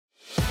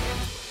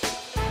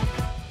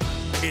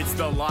It's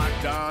the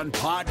Locked On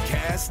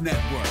Podcast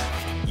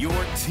Network, your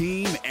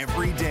team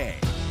every day.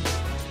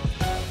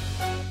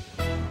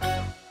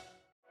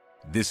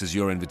 This is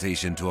your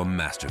invitation to a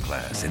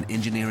masterclass in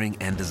engineering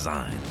and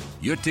design.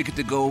 Your ticket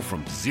to go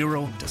from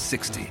 0 to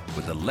 60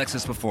 with the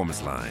Lexus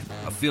Performance Line.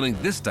 A feeling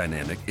this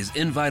dynamic is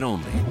invite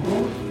only.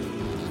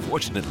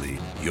 Fortunately,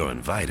 you're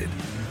invited.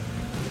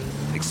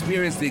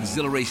 Experience the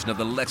exhilaration of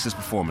the Lexus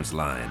Performance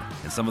Line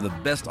and some of the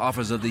best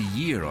offers of the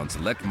year on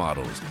select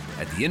models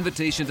at the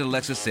Invitation to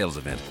Lexus sales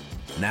event,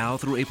 now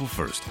through April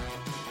 1st.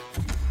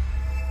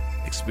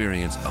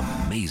 Experience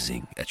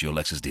amazing at your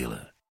Lexus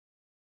dealer.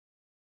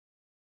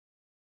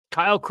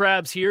 Kyle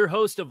Krabs here,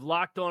 host of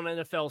Locked On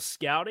NFL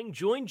Scouting.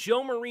 Join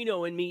Joe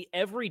Marino and me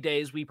every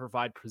day as we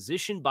provide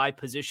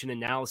position-by-position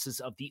analysis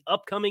of the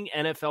upcoming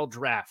NFL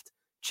Draft.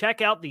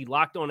 Check out the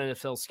Locked On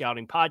NFL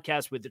Scouting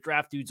podcast with the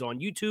Draft Dudes on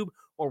YouTube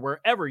or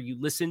wherever you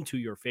listen to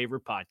your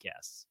favorite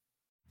podcasts.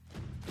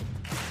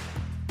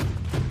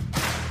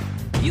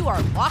 You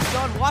are Locked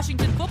On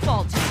Washington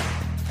Football Team,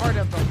 part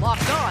of the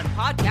Locked On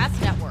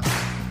Podcast Network.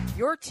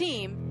 Your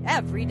team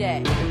every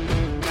day.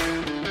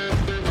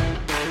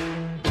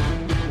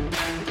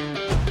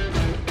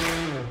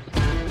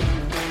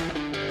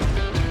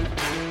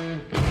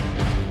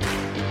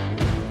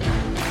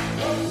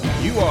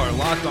 You are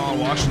Locked On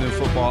Washington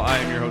Football. I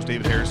am your host,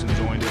 David Harrison,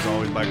 joined as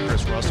always by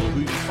Chris Russell,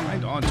 who you can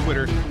find on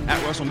Twitter at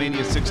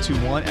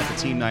WrestleMania621, at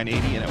the Team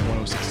 980, and at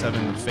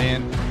 1067 The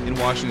Fan in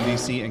Washington,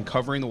 D.C., and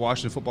covering the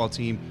Washington Football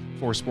Team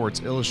for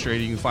Sports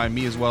Illustrated. You can find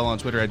me as well on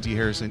Twitter at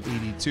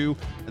DHarrison82,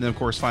 and then, of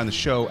course, find the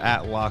show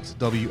at Locked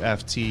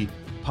WFT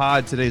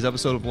Pod. Today's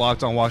episode of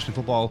Locked On Washington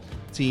Football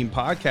Team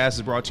podcast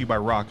is brought to you by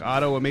Rock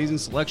Auto. Amazing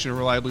selection and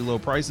reliably low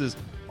prices.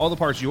 All the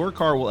parts your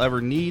car will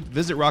ever need.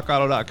 Visit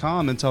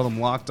rockauto.com and tell them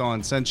Locked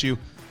On sent you.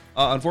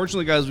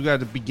 Unfortunately, guys, we've got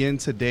to begin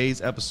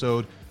today's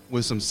episode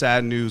with some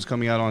sad news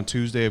coming out on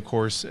Tuesday, of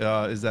course,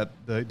 is that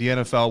the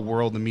NFL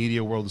world, the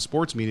media world, the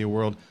sports media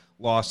world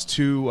lost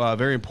two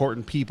very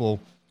important people,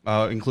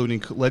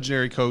 including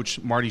legendary coach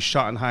Marty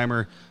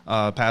Schottenheimer,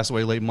 passed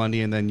away late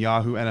Monday, and then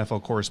Yahoo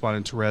NFL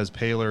correspondent Terez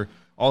Paylor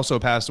also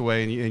passed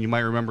away. And you might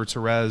remember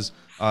Terez.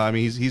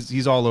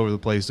 He's all over the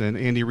place, and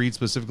Andy Reid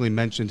specifically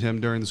mentioned him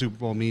during the Super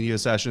Bowl media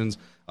sessions.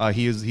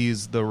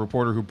 He's the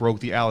reporter who broke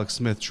the Alex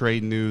Smith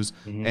trade news.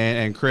 Mm-hmm.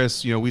 And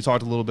Chris, we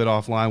talked a little bit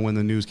offline when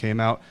the news came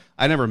out.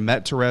 I never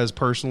met Terez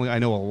personally. I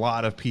know a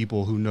lot of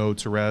people who know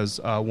Terez.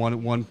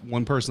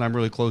 One person I'm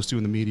really close to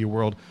in the media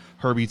world,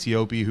 Herbie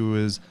Teope, who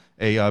is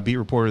a beat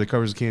reporter that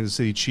covers the Kansas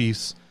City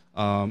Chiefs.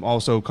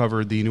 Also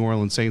covered the New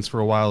Orleans Saints for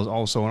a while. Is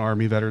also an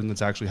Army veteran.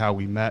 That's actually how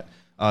we met.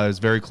 Is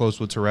very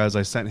close with Terez.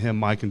 I sent him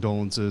my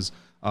condolences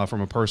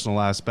from a personal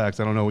aspect.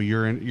 I don't know what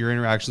your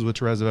interactions with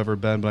Terez have ever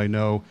been, but I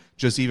know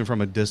just even from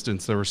a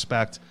distance, the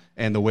respect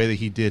and the way that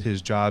he did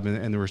his job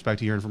and the respect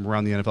he earned from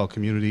around the NFL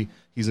community,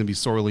 he's going to be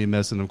sorely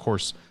missed. And, of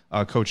course,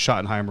 Coach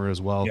Schottenheimer as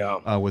well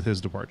with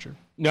his departure.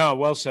 No,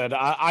 well said.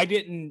 I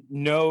didn't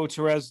know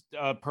Terez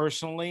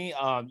personally,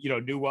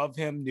 knew of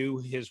him, knew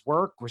his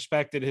work,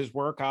 respected his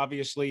work.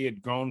 Obviously,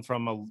 had grown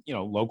from a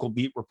local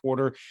beat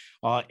reporter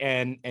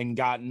and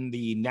gotten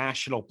the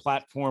national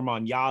platform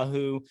on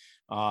Yahoo.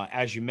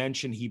 As you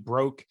mentioned, he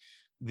broke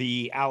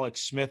the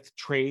Alex Smith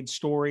trade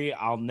story.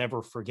 I'll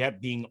never forget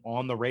being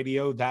on the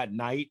radio that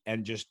night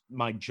and just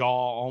my jaw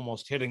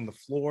almost hitting the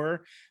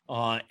floor.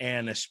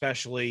 And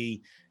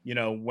especially,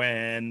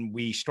 when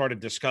we started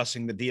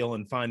discussing the deal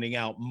and finding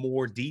out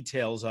more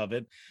details of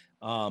it.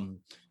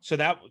 So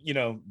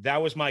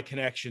that was my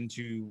connection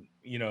to,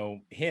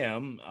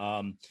 him.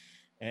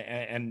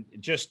 And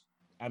just,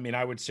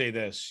 I would say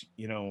this,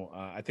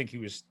 I think he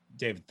was,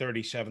 David,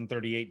 37,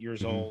 38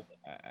 years old.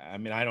 I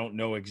don't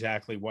know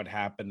exactly what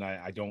happened.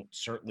 I don't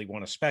certainly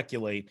want to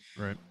speculate.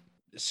 Right.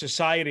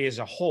 Society as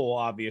a whole,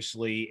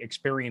 obviously,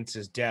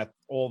 experiences death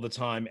all the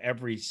time,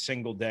 every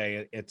single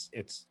day.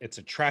 It's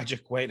a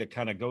tragic way to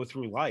kind of go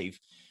through life.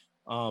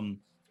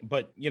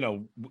 But,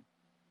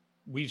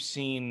 we've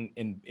seen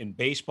in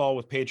baseball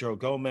with Pedro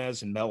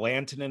Gomez and Mel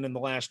Antonin in the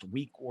last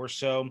week or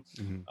so,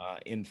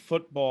 in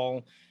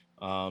football,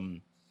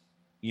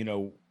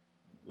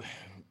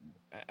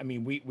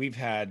 we've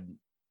had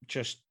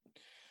just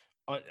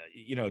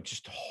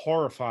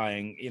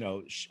horrifying,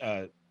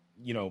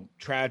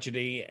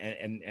 tragedy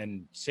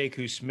and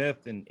Sekou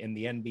Smith in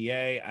the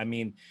NBA.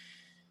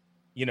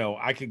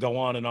 I could go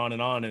on and on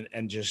and on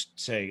and just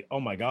say, oh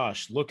my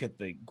gosh, look at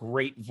the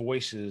great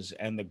voices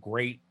and the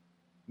great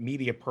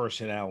media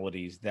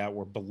personalities that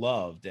were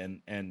beloved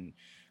and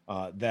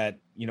that,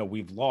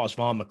 we've lost.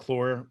 Vaughn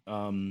McClure,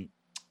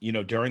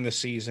 during the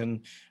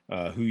season,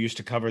 who used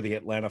to cover the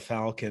Atlanta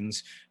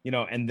Falcons,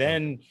 and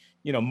then,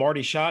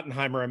 Marty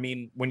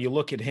Schottenheimer. When you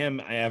look at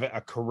him, I have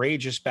a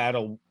courageous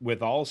battle with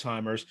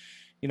Alzheimer's.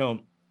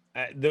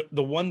 The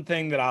one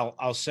thing that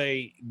I'll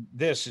say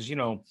this is,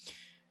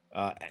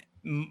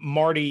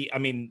 Marty,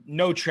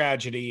 no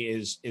tragedy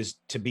is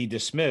to be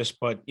dismissed,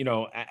 but,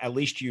 at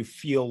least you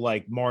feel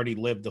like Marty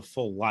lived a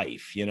full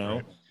life,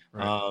 Right.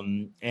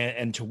 Right.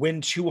 And to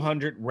win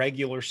 200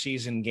 regular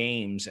season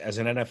games as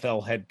an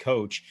NFL head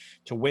coach,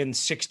 to win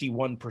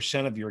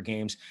 61% of your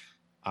games.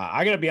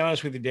 I got to be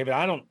honest with you, David.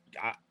 I don't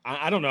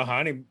know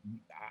how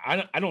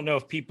I don't know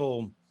if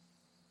people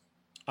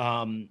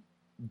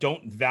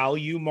don't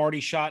value Marty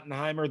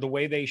Schottenheimer the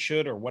way they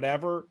should or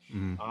whatever.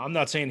 I'm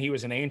not saying he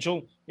was an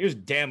angel. He was a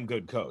damn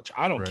good coach.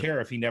 I don't care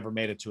if he never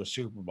made it to a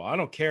Super Bowl. I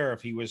don't care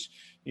if he was,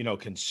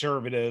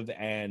 conservative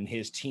and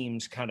his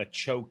teams kind of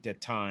choked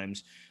at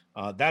times.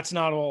 That's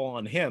not all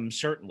on him,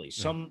 certainly.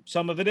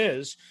 Some of it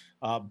is,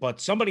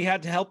 but somebody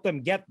had to help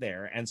them get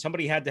there, and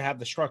somebody had to have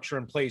the structure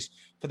in place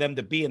for them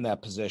to be in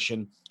that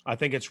position. I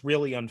think it's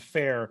really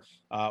unfair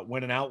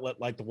when an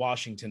outlet like the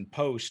Washington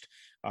Post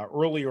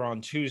earlier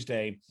on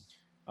Tuesday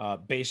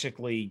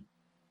basically,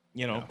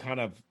 kind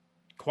of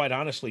quite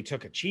honestly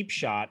took a cheap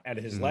shot at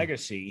his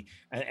legacy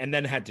and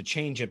then had to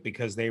change it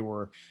because they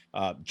were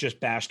just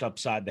bashed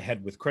upside the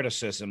head with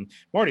criticism.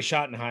 Marty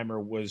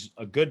Schottenheimer was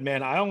a good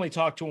man. I only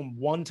talked to him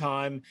one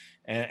time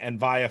and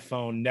via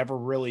phone, never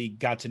really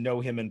got to know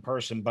him in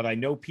person, but I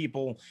know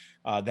people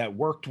that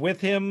worked with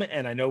him,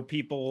 and I know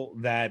people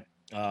that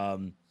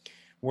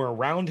were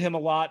around him a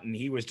lot, and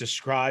he was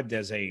described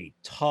as a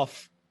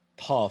tough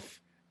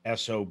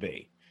SOB.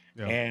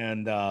 Yeah.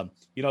 And,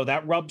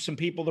 that rubbed some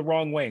people the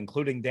wrong way,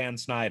 including Dan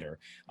Snyder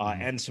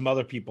and some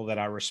other people that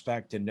I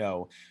respect and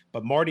know.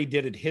 But Marty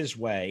did it his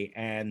way,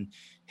 and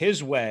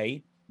his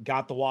way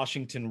got the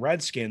Washington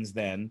Redskins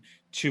then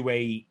to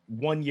a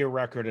 1-year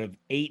record of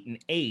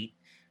 8-8.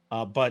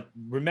 But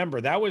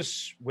remember, that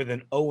was with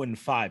an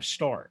 0-5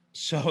 start.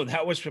 So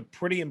that was a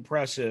pretty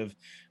impressive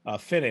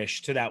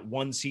finish to that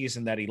one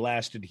season that he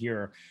lasted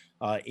here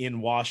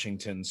in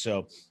Washington.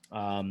 So,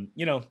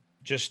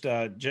 just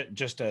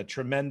a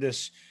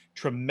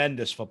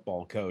tremendous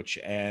football coach.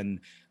 And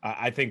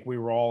I think we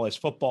were all, as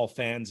football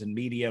fans and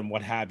media and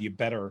what have you,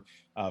 better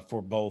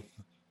for both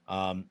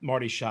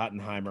Marty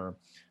Schottenheimer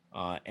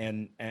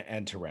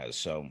and Therese.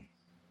 So.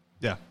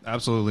 Yeah,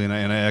 absolutely. And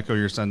I echo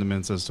your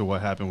sentiments as to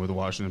what happened with the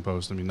Washington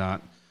Post. I mean,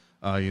 not,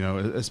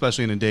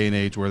 especially in a day and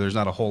age where there's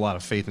not a whole lot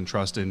of faith and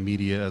trust in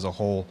media as a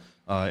whole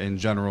in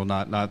general,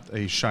 not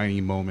a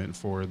shiny moment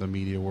for the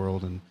media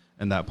world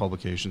and that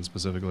publication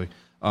specifically.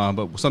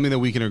 But something that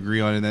we can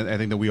agree on, and I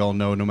think that we all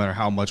know, no matter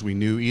how much we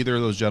knew either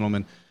of those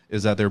gentlemen,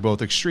 is that they're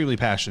both extremely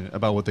passionate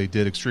about what they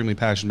did, extremely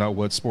passionate about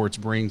what sports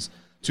brings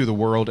to the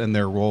world and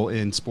their role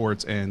in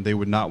sports, and they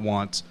would not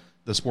want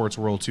the sports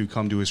world to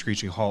come to a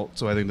screeching halt.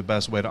 So I think the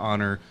best way to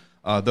honor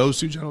those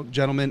two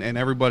gentlemen and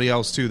everybody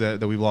else, too,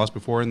 that we've lost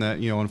before and that,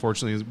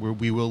 unfortunately,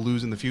 we will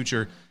lose in the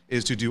future,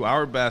 is to do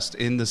our best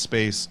in the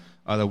space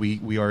that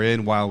we are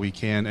in while we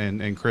can.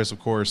 And Chris, of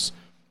course,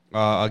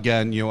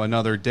 again,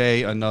 another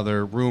day,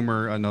 another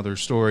rumor, another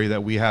story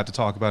that we had to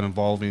talk about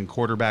involving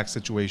quarterback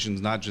situations,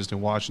 not just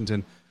in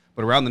Washington,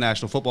 but around the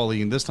National Football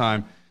League. And this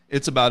time,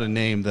 it's about a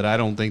name that I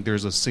don't think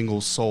there's a single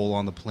soul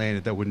on the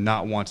planet that would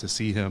not want to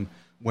see him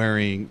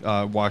wearing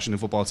Washington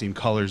football team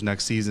colors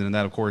next season. And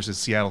that, of course, is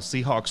Seattle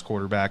Seahawks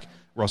quarterback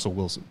Russell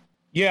Wilson.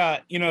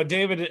 Yeah,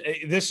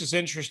 David, this is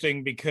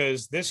interesting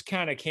because this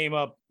kind of came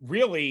up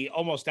really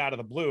almost out of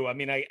the blue. I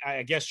mean,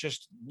 I guess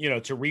just,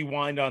 to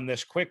rewind on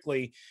this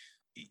quickly,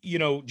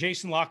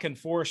 Jason La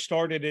Canfora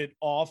started it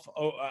off,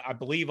 I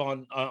believe,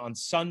 on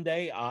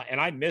Sunday,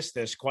 and I missed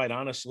this, quite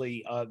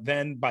honestly,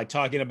 then by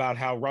talking about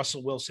how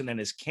Russell Wilson and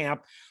his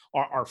camp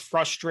are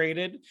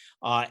frustrated,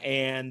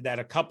 and that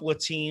a couple of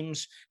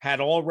teams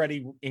had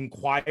already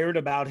inquired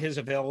about his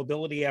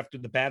availability after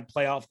the bad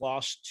playoff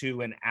loss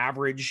to an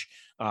average,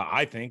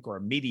 I think, or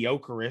a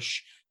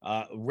mediocre-ish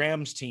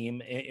Rams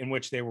team in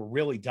which they were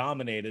really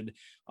dominated.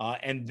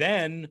 And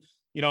then,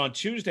 on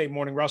Tuesday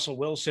morning, Russell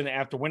Wilson,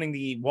 after winning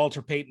the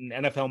Walter Payton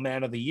NFL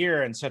Man of the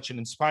Year and such an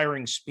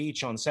inspiring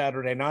speech on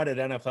Saturday night at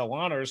NFL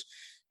Honors,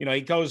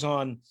 he goes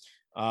on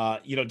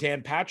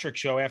Dan Patrick's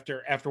show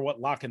after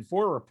what La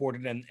Canfora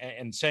reported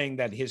and saying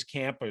that his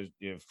camp is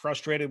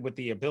frustrated with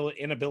the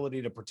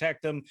inability to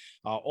protect them,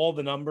 all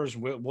the numbers.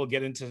 We'll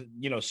get into,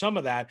 some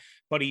of that,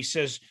 but he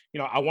says,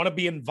 I want to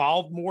be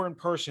involved more in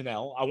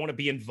personnel. I want to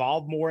be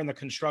involved more in the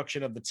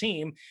construction of the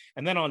team.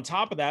 And then on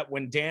top of that,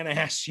 when Dan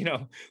asks,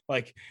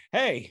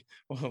 hey,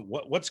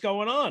 what's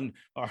going on?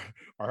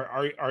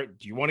 Do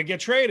you want to get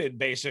traded,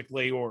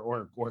 basically,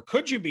 or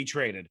could you be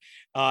traded?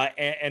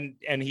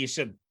 And he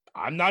said,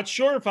 I'm not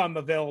sure if I'm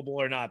available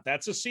or not.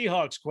 That's a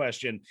Seahawks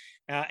question.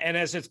 And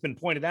as it's been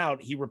pointed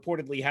out, he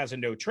reportedly has a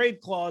no trade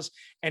clause.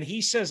 And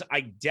he says, I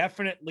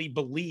definitely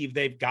believe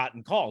they've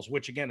gotten calls,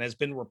 which again has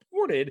been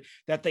reported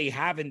that they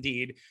have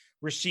indeed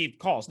received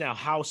calls. Now,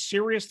 how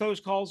serious those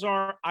calls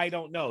are, I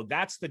don't know.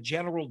 That's the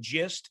general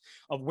gist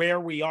of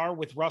where we are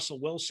with Russell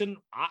Wilson.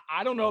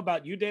 I don't know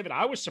about you, David.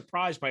 I was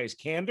surprised by his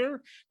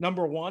candor,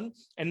 number one.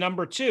 And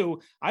number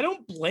two, I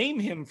don't blame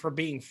him for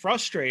being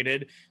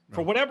frustrated.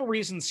 For whatever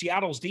reason,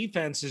 Seattle's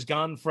defense has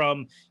gone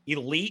from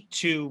elite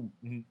to,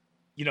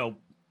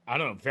 I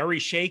don't know, very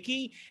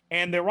shaky.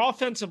 And their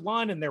offensive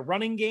line and their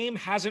running game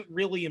hasn't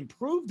really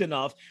improved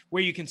enough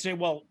where you can say,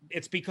 well,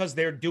 it's because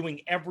they're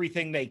doing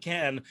everything they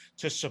can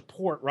to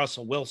support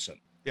Russell Wilson.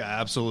 Yeah,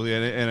 absolutely.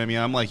 And I mean,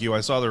 I'm like you.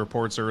 I saw the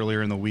reports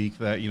earlier in the week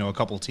that, a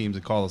couple of teams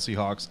had called the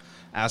Seahawks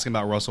asking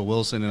about Russell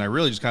Wilson, and I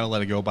really just kind of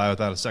let it go by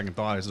without a second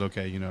thought. I said,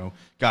 okay,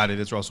 got it.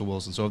 It's Russell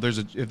Wilson. So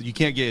if you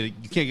can't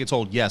get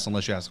told yes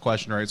unless you ask the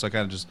question, right? So I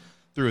kind of just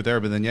threw it there.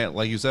 But then, yeah,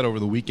 like you said, over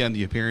the weekend,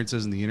 the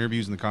appearances and the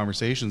interviews and the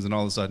conversations, and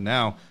all of a sudden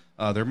now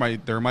there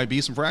might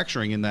be some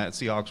fracturing in that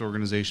Seahawks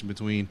organization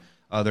between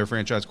their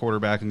franchise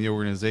quarterback and the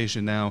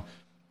organization now.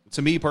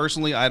 To me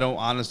personally, I don't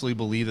honestly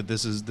believe that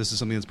this is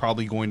something that's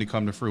probably going to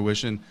come to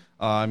fruition.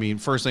 I mean,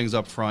 first things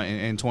up front,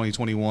 in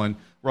 2021,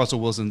 Russell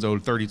Wilson's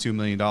owed $32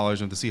 million,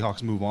 and if the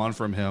Seahawks move on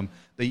from him,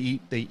 they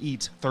eat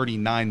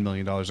 $39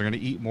 million. They're going to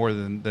eat more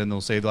than they'll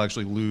save. They'll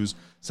actually lose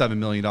 $7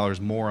 million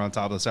more on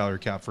top of the salary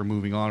cap for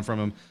moving on from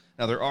him.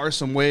 Now, there are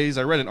some ways.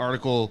 I read an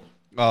article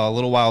a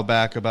little while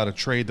back about a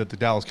trade that the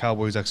Dallas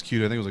Cowboys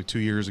executed, I think it was like 2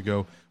 years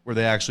ago, where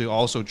they actually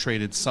also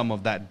traded some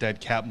of that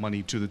dead cap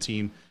money to the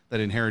team that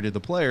inherited the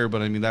player.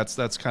 But I mean,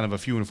 that's kind of a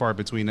few and far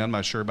between. I'm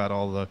not sure about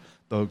all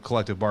the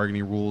collective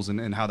bargaining rules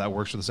and how that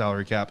works for the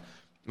salary cap.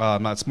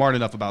 I'm not smart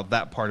enough about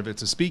that part of it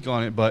to speak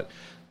on it, but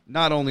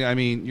not only, I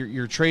mean,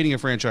 you're trading a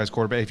franchise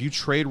quarterback. If you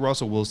trade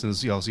Russell Wilson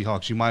to the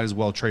Seahawks, you might as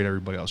well trade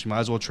everybody else. You might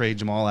as well trade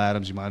Jamal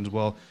Adams. You might as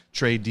well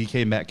trade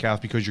DK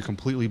Metcalf, because you're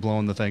completely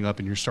blowing the thing up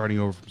and you're starting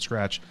over from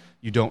scratch.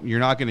 You're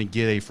not going to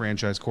get a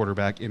franchise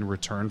quarterback in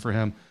return for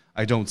him.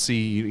 I don't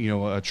see,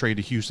 a trade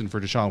to Houston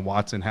for Deshaun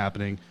Watson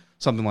happening,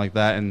 something like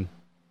that. And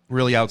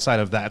really, outside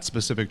of that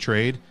specific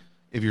trade,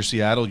 if you're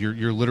Seattle,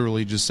 you're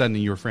literally just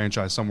sending your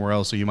franchise somewhere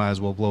else, so you might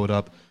as well blow it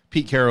up.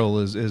 Pete Carroll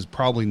is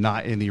probably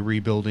not in the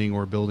rebuilding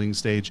or building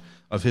stage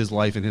of his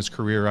life and his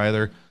career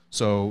either.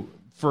 So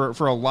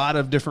for a lot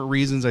of different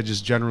reasons, I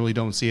just generally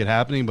don't see it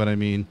happening. But I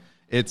mean,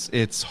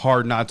 it's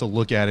hard not to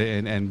look at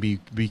it and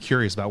be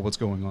curious about what's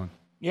going on.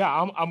 Yeah,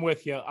 I'm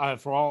with you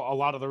for a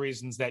lot of the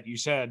reasons that you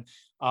said.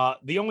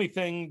 The only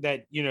thing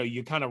that,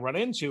 you kind of run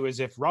into is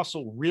if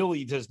Russell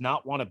really does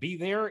not want to be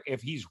there,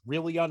 if he's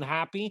really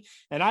unhappy.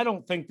 And I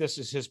don't think this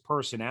is his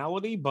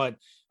personality, but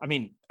I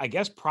mean, I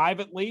guess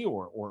privately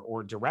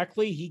or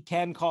directly, he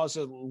can cause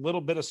a little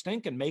bit of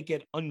stink and make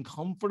it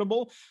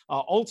uncomfortable.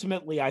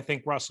 Ultimately, I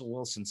think Russell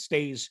Wilson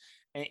stays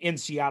in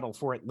Seattle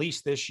for at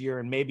least this year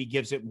and maybe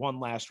gives it one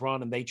last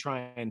run, and they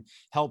try and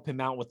help him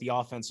out with the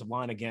offensive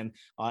line again,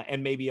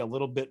 and maybe a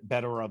little bit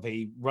better of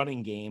a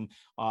running game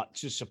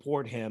to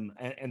support him.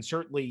 And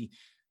certainly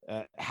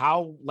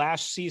how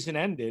last season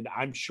ended,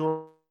 I'm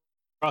sure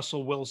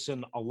Russell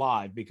Wilson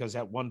alive, because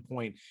at one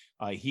point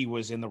he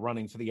was in the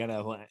running for the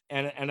NFL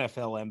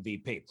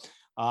MVP.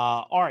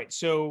 All right.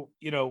 So,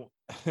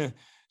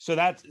 so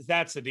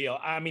that's the deal.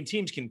 I mean,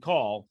 teams can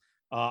call.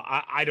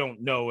 I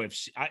don't know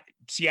if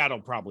Seattle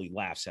probably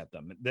laughs at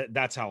them.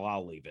 That's how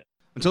I'll leave it.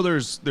 Until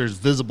there's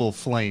visible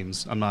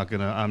flames, I'm not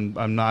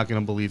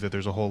gonna believe that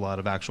there's a whole lot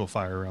of actual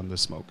fire around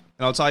this smoke.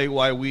 And I'll tell you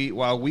why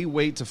while we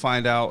wait to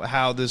find out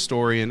how this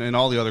story and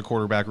all the other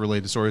quarterback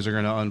related stories are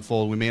going to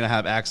unfold, we may not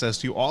have access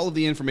to all of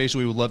the information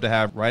we would love to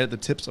have right at the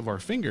tips of our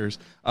fingers.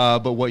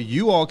 But what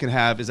you all can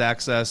have is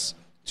access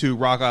to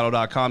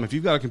rockauto.com. If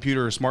you've got a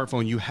computer or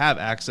smartphone, you have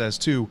access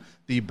to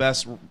the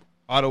best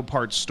auto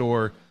parts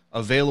store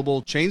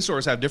available. Chain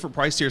stores have different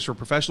price tiers for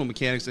professional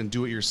mechanics and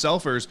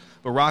do-it-yourselfers,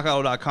 but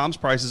rockauto.com's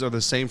prices are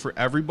the same for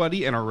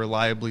everybody and are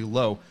reliably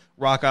low.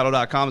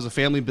 rockauto.com is a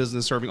family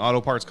business serving auto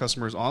parts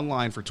customers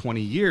online for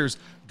 20 years.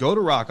 Go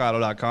to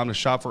rockauto.com to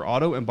shop for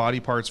auto and body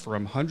parts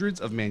from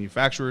hundreds of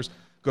manufacturers.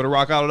 Go to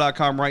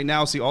rockauto.com right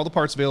now. See all the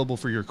parts available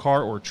for your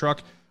car or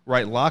truck.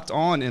 Write Locked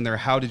On in their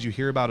How Did You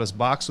Hear About Us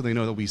box so they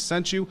know that we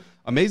sent you.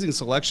 Amazing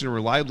selection and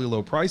reliably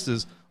low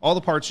prices. All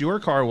the parts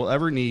your car will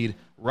ever need.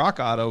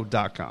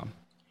 rockauto.com.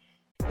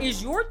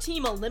 Is your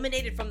team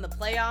eliminated from the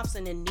playoffs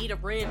and in need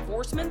of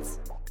reinforcements?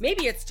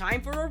 Maybe it's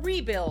time for a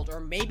rebuild, or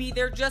maybe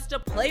they're just a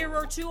player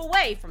or two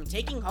away from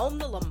taking home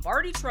the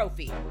Lombardi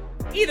Trophy.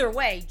 Either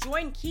way,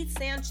 join Keith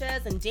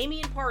Sanchez and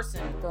Damian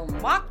Parson for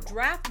Mock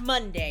Draft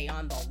Monday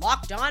on the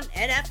Locked On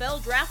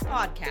NFL Draft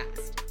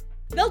Podcast.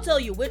 They'll tell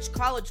you which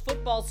college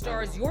football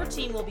stars your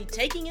team will be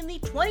taking in the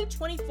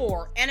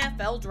 2024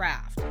 NFL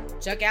Draft.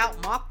 Check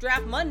out Mock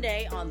Draft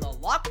Monday on the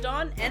Locked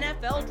On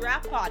NFL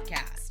Draft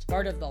Podcast,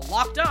 part of the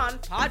Locked On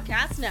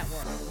Podcast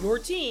Network, your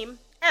team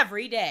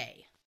every day.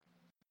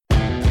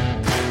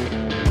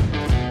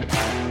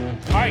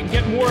 All right,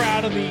 get more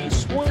out of the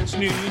sports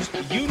news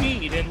you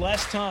need in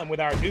less time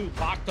with our new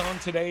Locked On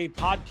Today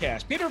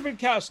podcast. Peter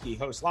Bukowski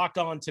hosts Locked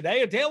On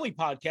Today, a daily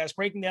podcast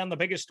breaking down the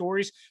biggest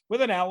stories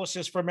with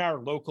analysis from our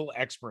local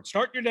experts.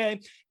 Start your day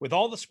with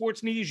all the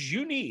sports news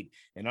you need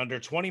in under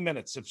 20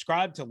 minutes.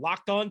 Subscribe to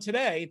Locked On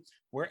Today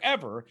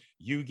wherever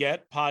you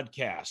get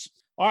podcasts.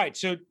 All right,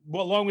 so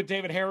along with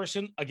David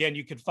Harrison, again,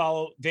 you can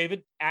follow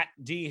David at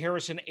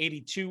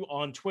DHarrison82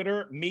 on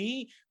Twitter.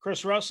 Me,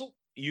 Chris Russell.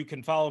 You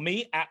can follow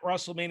me at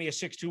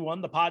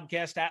WrestleMania621, the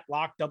podcast at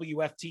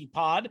LockWFT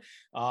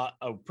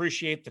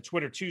appreciate the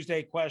Twitter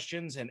Tuesday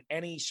questions and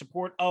any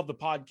support of the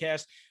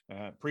podcast.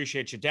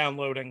 Appreciate you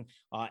downloading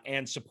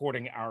and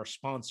supporting our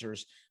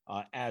sponsors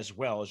as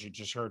well, as you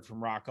just heard from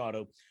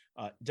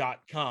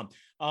RockAuto.com.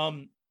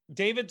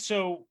 David,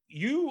 so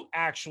you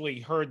actually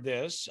heard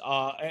this,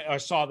 I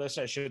saw this,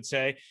 I should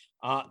say.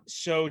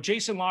 So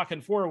Jason La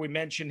Canfora, we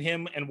mentioned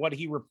him and what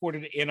he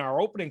reported in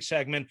our opening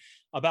segment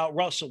about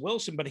Russell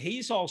Wilson, but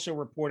he's also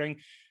reporting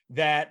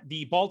that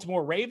the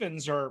Baltimore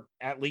Ravens are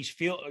at least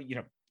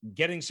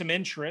getting some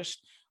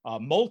interest,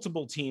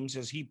 multiple teams,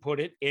 as he put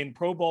it, in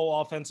Pro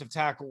Bowl offensive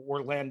tackle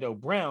Orlando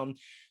Brown,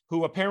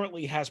 who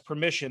apparently has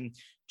permission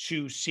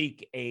to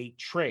seek a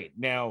trade.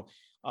 Now,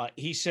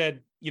 he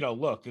said,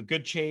 look, a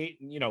good chance,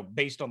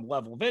 based on the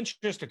level of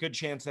interest, a good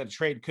chance that a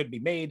trade could be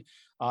made.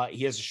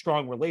 He has a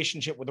strong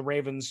relationship with the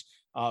Ravens,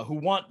 who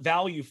want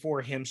value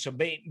for him.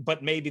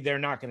 But maybe they're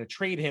not going to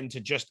trade him to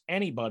just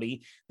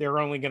anybody. They're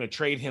only going to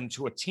trade him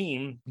to a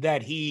team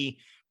that he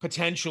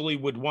potentially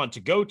would want to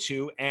go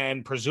to.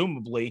 And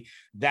presumably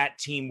that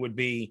team would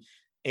be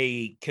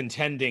a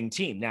contending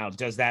team. Now,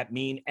 does that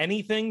mean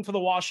anything for the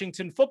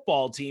Washington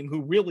football team,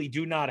 who really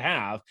do not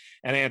have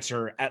an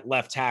answer at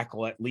left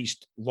tackle, at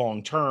least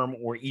long term,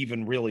 or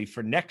even really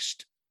for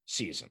next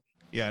season?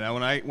 Yeah. Now,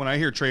 when I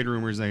hear trade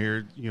rumors and I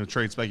hear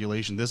trade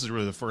speculation, this is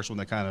really the first one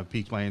that kind of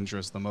piqued my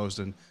interest the most,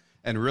 and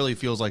really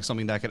feels like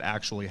something that could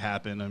actually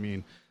happen. I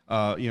mean,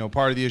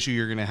 part of the issue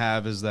you're going to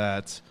have is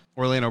that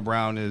Orlando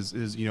Brown is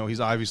he's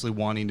obviously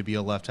wanting to be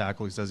a left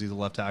tackle. He says he's a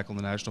left tackle in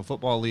the National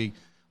Football League.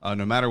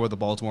 No matter what the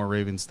Baltimore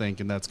Ravens think,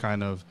 and that's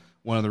kind of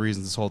one of the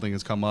reasons this whole thing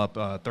has come up.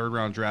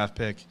 Third-round draft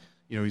pick,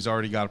 he's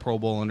already got a Pro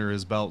Bowl under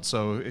his belt.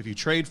 So if you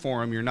trade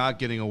for him, you're not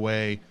getting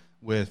away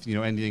with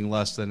anything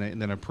less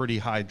than a pretty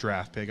high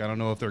draft pick. I don't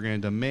know if they're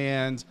going to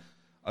demand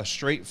a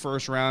straight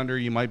first-rounder.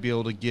 You might be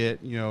able to get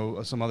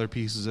some other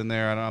pieces in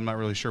there. I'm not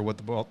really sure what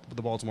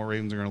the Baltimore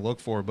Ravens are going to look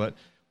for, but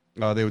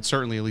they would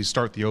certainly at least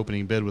start the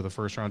opening bid with a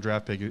first-round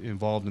draft pick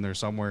involved in there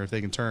somewhere. If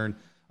they can turn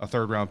a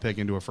third-round pick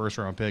into a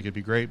first-round pick, it'd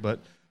be great. But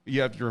you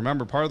have to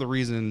remember, part of the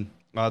reason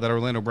that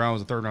Orlando Brown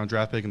was a third-round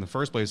draft pick in the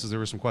first place is there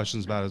were some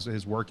questions about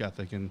his work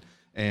ethic,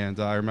 and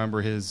I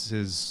remember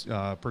his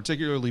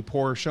particularly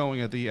poor showing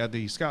at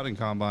the scouting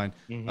combine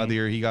the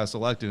year he got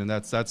selected, and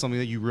that's something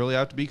that you really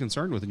have to be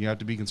concerned with, and you have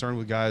to be concerned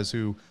with guys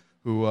who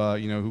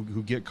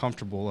get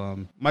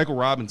comfortable. Michael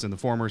Robinson, the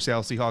former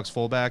Seattle Seahawks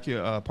fullback,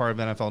 part of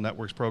NFL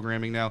Network's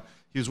programming now,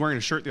 he was wearing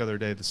a shirt the other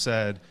day that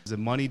said that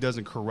money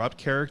doesn't corrupt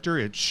character,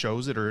 it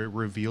shows it or it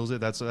reveals it.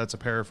 That's a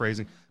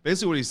paraphrasing.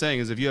 Basically what he's saying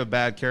is if you have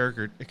bad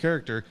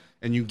character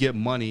and you get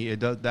money,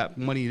 that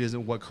money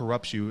isn't what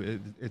corrupts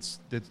you. It's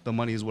the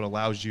money is what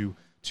allows you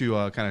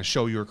to kind of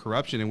show your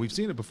corruption. And we've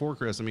seen it before,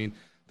 Chris. I mean,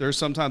 there's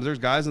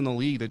guys in the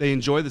league that they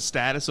enjoy the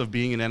status of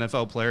being an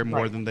NFL player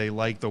more than they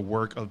like the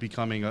work of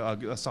becoming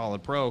a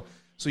solid pro.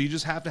 So you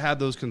just have to have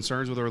those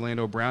concerns with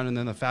Orlando Brown, and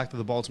then the fact that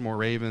the Baltimore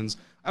Ravens,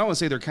 I don't want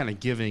to say they're kind of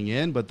giving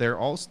in, but they're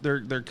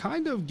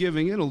kind of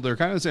giving in. They're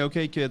kind of saying,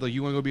 okay, kid, like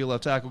you want to go be a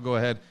left tackle, go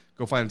ahead,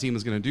 go find a team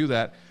that's going to do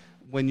that.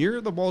 When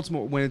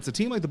it's a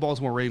team like the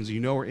Baltimore Ravens,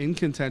 are in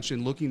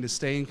contention, looking to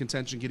stay in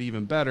contention, get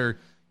even better,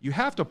 you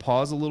have to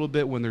pause a little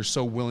bit when they're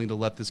so willing to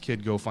let this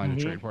kid go find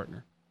a trade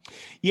partner.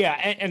 Yeah,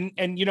 and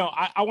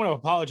I want to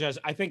apologize.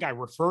 I think I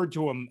referred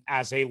to him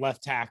as a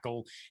left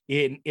tackle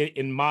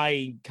in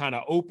my kind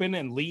of open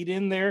and lead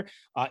in there.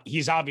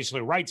 He's obviously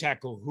a right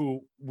tackle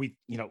who we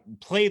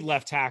played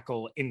left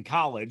tackle in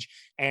college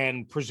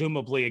and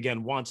presumably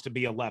again wants to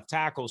be a left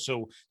tackle.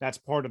 So that's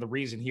part of the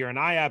reason here. And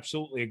I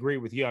absolutely agree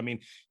with you. I mean,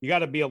 you got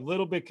to be a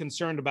little bit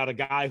concerned about a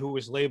guy who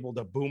is labeled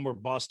a boom or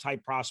bust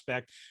type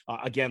prospect.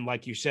 Again,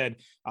 like you said,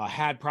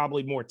 had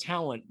probably more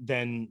talent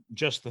than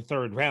just the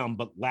third round,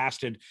 but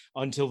lasted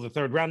until the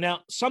third round. Now,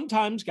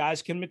 sometimes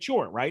guys can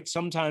mature, right?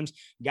 Sometimes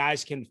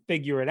guys can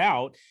figure it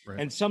out, right,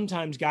 and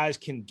sometimes guys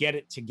can get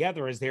it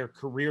together as their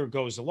career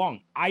goes along.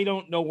 I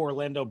don't know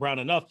Orlando Brown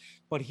enough,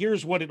 but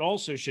here's what it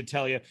also should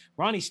tell you.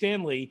 Ronnie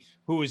Stanley,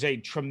 who is a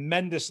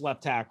tremendous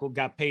left tackle,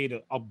 got paid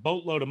a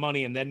boatload of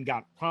money and then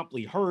got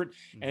promptly hurt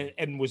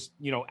and was,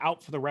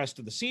 out for the rest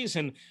of the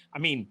season. I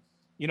mean,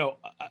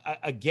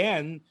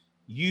 again,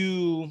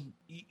 you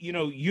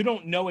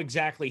don't know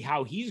exactly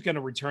how he's going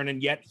to return.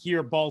 And yet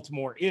here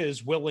Baltimore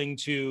is willing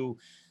to,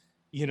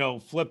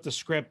 flip the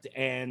script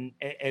and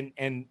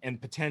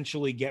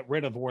potentially get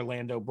rid of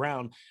Orlando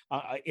Brown.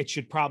 It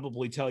should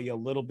probably tell you a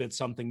little bit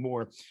something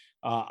more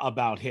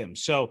about him.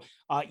 So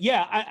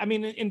I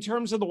mean, in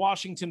terms of the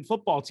Washington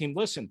football team,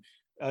 listen,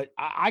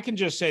 I can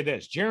just say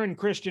this: Jaron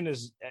Christian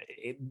is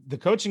the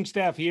coaching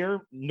staff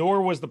here,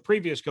 nor was the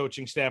previous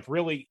coaching staff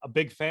really a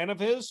big fan of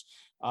his.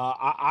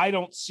 I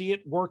don't see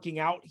it working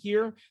out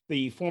here.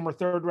 The former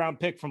third-round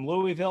pick from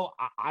Louisville,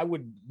 I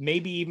would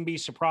maybe even be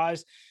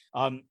surprised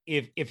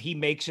if he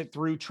makes it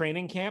through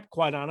training camp.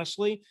 Quite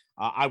honestly,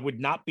 I would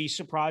not be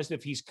surprised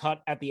if he's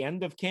cut at the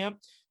end of camp.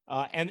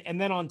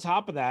 And then on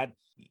top of that,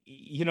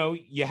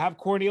 you have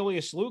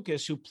Cornelius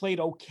Lucas, who played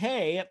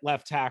okay at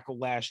left tackle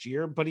last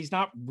year, but he's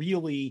not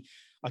really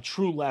a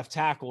true left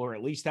tackle, or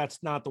at least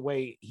that's not the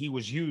way he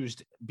was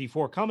used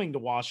before coming to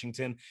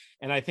Washington.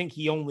 And I think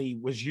he only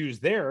was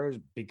used there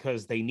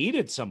because they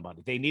needed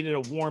somebody. They needed a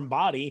warm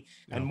body,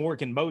 and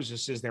Morgan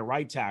Moses is their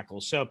right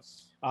tackle. So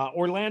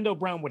Orlando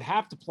Brown would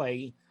have to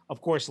play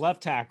of course,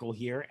 left tackle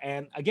here.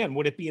 And again,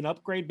 would it be an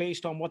upgrade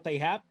based on what they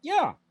have?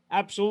 Yeah,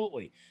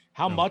 absolutely.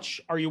 How much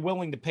are you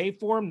willing to pay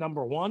for him,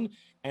 number one?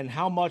 And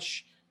how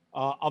much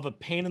of a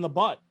pain in the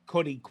butt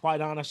could he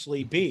quite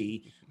honestly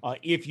be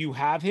if you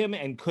have him?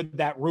 And could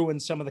that ruin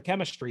some of the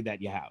chemistry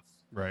that you have?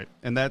 Right.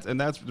 And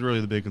that's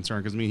really the big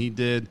concern, because, I mean, he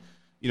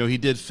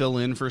did fill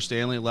in for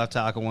Stanley at left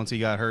tackle once he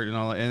got hurt and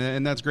all,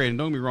 and that's great. And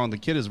don't get me wrong, the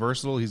kid is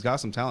versatile. He's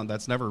got some talent.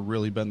 That's never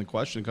really been the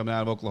question coming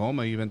out of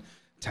Oklahoma. Even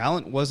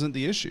talent wasn't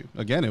the issue.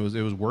 Again, it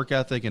was work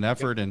ethic and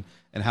effort and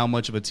how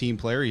much of a team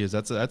player he is.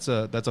 That's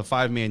a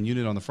 5-man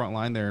unit on the front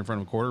line there in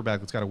front of a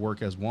quarterback that's got to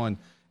work as one.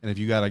 And if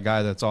you got a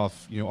guy that's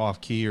off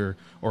key or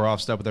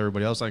off step with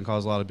everybody else, that can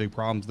cause a lot of big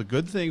problems. The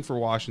good thing for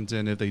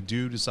Washington, if they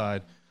do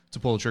decide to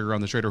pull the trigger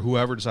on the trade, or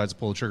whoever decides to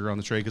pull the trigger on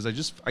the trade,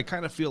 because I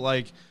kind of feel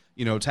like,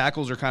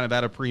 tackles are kind of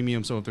at a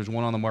premium. So if there's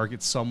one on the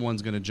market,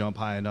 someone's going to jump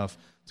high enough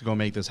to go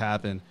make this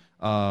happen.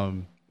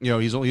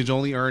 He's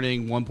only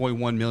earning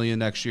 $1.1 million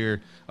next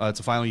year. It's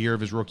the final year of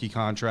his rookie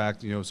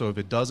contract. So if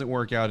it doesn't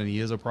work out and he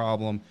is a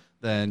problem,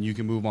 then you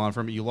can move on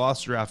from it. You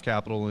lost draft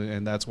capital,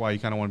 and that's why you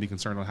kind of want to be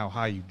concerned on how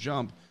high you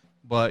jump.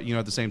 But,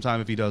 at the same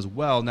time, if he does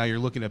well, now you're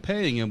looking at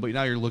paying him, but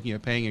now you're looking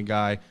at paying a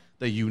guy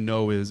that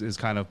is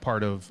kind of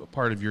part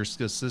of your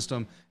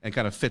system and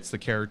kind of fits the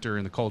character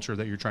and the culture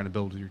that you're trying to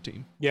build with your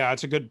team. Yeah,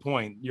 that's a good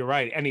point. You're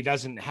right. And he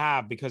doesn't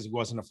have, because he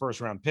wasn't a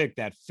first-round pick,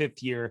 that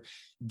fifth-year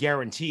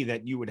guarantee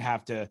that you would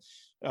have to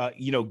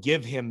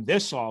give him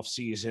this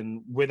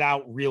offseason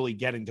without really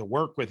getting to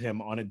work with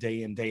him on a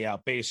day in, day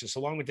out basis.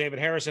 Along with David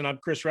Harrison, I'm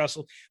Chris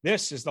Russell.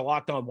 This is the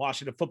Locked On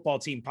Washington Football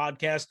Team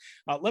podcast.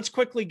 Let's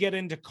quickly get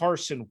into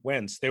Carson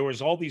Wentz. There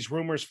was all these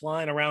rumors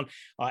flying around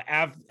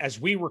as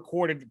we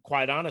recorded,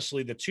 quite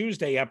honestly, the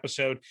Tuesday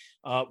episode.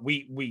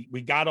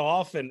 We got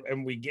off and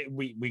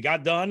we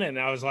got done. And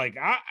I was like,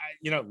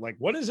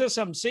 what is this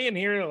I'm seeing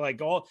here?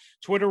 Like, all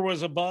Twitter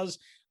was a buzz.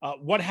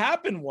 What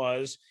happened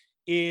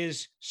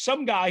is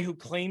some guy who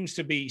claims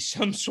to be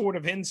some sort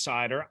of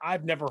insider.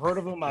 I've never heard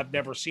of him. I've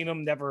never seen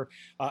him, never,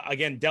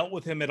 dealt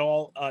with him at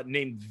all,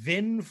 named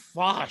Vin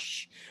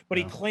Fosh. But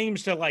he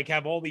claims to,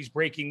 have all these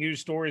breaking news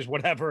stories,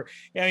 whatever.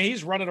 And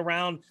he's running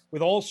around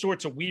with all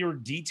sorts of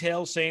weird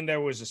details, saying there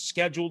was a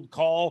scheduled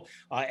call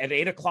at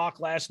 8 o'clock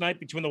last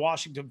night between the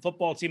Washington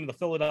Football Team and the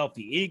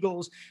Philadelphia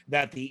Eagles,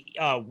 that the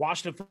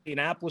Washington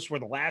Indianapolis were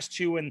the last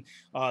two in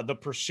the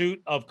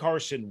pursuit of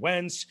Carson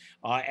Wentz,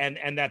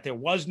 and that there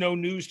was no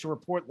news to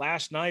report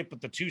last night,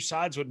 but the two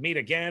sides would meet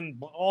again,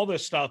 all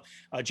this stuff.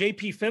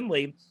 JP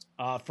Finley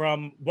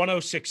from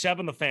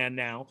 106.7 The Fan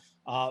now,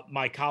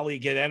 my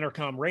colleague at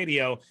Entercom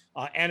Radio,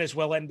 and as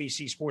well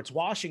NBC Sports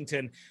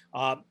Washington,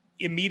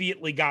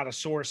 immediately got a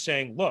source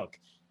saying, look,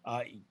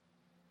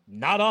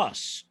 not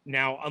us.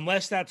 Now,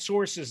 unless that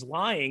source is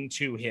lying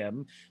to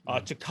him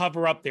to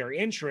cover up their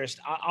interest,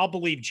 I'll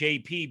believe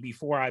JP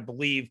before I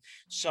believe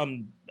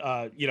some,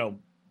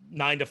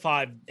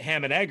 9-to-5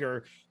 ham and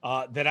egger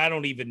that I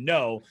don't even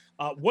know.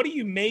 What do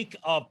you make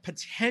of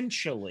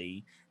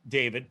potentially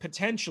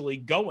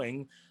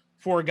going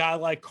for a guy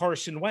like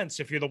Carson Wentz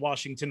if you're the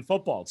Washington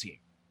Football Team?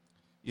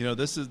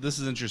 This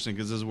is interesting,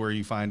 because this is where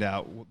you find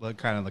out the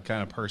kind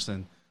of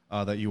person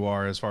that you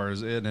are as far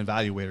as an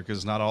evaluator, because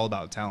it's not all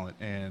about talent.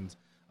 And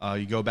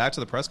you go back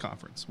to the press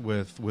conference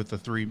with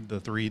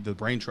the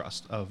brain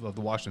trust of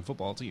the Washington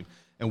Football Team.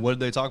 And what did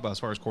they talk about as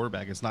far as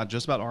quarterback? It's not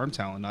just about arm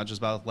talent, not just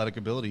about athletic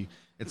ability.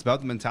 It's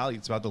about the mentality.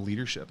 It's about the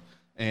leadership.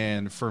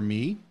 And for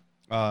me,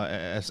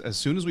 as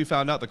soon as we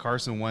found out that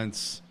Carson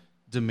Wentz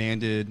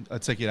demanded a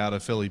ticket out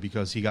of Philly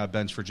because he got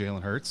benched for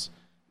Jalen Hurts,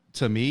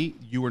 to me,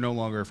 you were no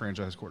longer a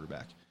franchise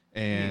quarterback.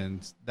 And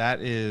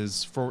that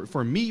is,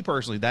 for me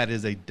personally, that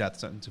is a death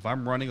sentence. If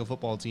I'm running a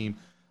football team,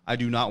 I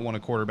do not want a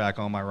quarterback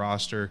on my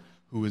roster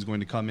who is going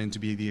to come in to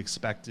be the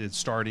expected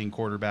starting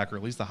quarterback, or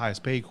at least the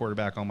highest paid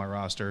quarterback on my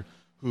roster,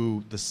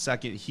 who the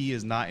second he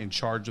is not in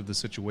charge of the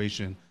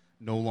situation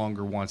no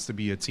longer wants to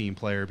be a team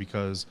player,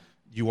 because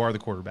you are the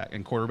quarterback.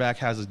 And quarterback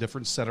has a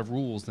different set of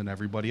rules than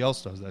everybody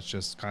else does. That's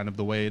just kind of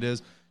the way it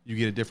is. You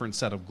get a different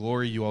set of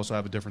glory. You also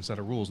have a different set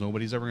of rules.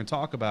 Nobody's ever going to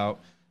talk about,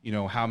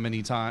 how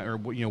many times, or,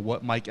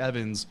 what Mike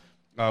Evans'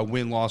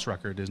 win-loss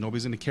record is.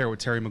 Nobody's going to care what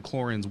Terry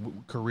McLaurin's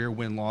career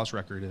win-loss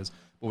record is.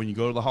 But when you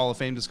go to the Hall of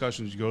Fame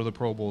discussions, you go to the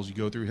Pro Bowls, you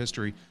go through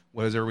history,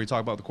 what does everybody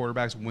talk about? The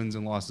quarterbacks, wins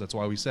and losses. That's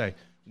why we say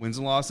wins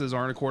and losses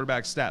aren't a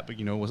quarterback stat, but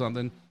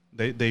something?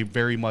 They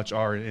very much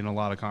are in a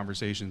lot of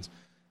conversations.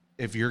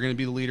 If you're going to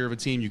be the leader of a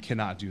team, you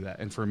cannot do that.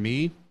 And for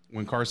me,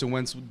 when Carson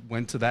Wentz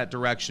went to that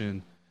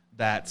direction,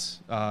 that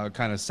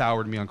kind of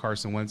soured me on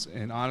Carson Wentz.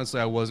 And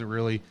honestly, I wasn't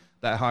really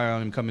that high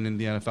on him coming into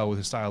the NFL with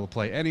his style of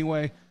play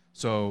anyway.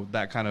 So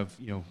that kind of,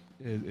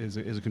 is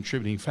a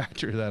contributing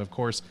factor to that, of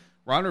course.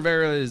 Ron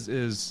Rivera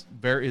is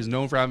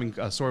known for having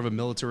a sort of a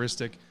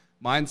militaristic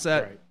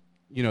mindset.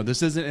 Right.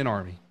 This isn't an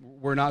army.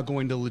 We're not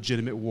going to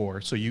legitimate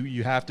war. So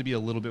you have to be a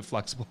little bit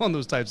flexible on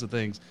those types of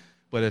things.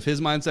 But if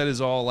his mindset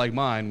is all like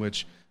mine,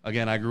 which,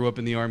 again, I grew up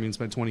in the Army and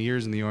spent 20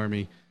 years in the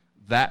Army,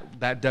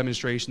 that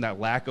demonstration, that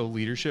lack of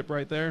leadership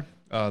right there,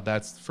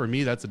 that's for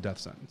me, that's a death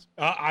sentence.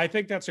 I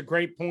think that's a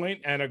great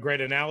point and a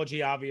great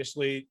analogy,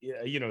 obviously,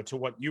 to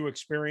what you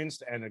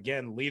experienced. And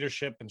again,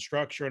 leadership and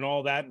structure and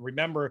all that. And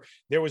remember,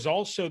 there was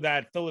also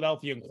that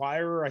Philadelphia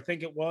Inquirer, I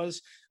think it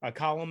was, a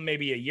column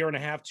maybe a year and a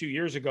half, 2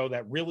 years ago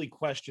that really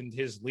questioned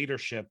his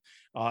leadership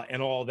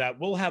and all that.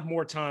 We'll have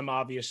more time,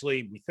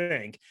 obviously, we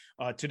think,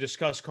 to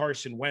discuss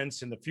Carson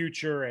Wentz in the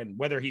future and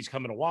whether he's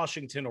coming to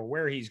Washington or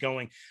where he's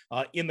going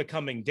in the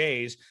coming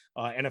days.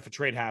 And if a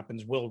trade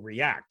happens, we'll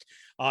react.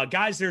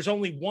 Guys, there's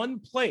only one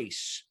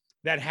place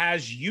that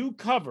has you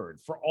covered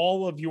for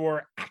all of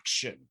your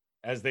action,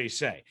 as they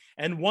say,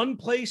 and one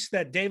place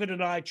that David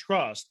and I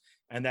trust,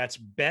 and that's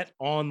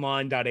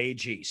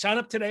betonline.ag. Sign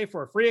up today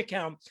for a free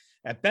account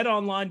at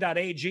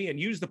betonline.ag and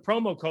use the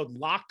promo code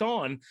Locked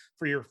On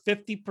for your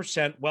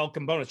 50%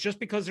 welcome bonus. Just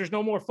because there's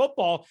no more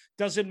football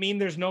doesn't mean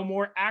there's no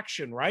more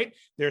action, right?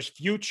 There's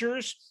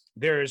futures,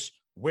 there's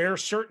where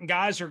certain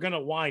guys are going to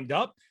wind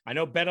up. I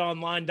know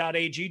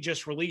betonline.ag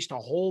just released a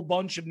whole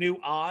bunch of new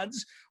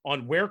odds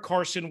on where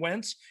Carson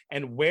Wentz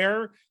and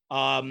where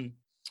Deshaun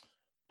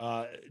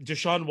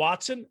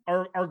Watson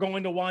are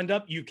going to wind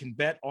up. You can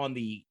bet on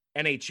the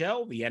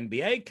NHL, the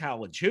NBA,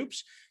 college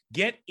hoops.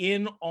 Get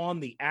in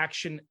on the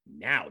action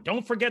now.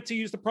 Don't forget to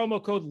use the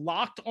promo code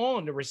Locked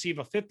On to receive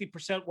a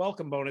 50%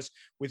 welcome bonus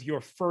with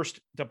your first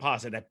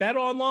deposit at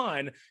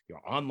BetOnline,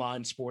 your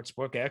online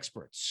sportsbook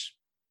experts.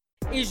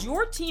 Is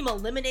your team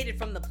eliminated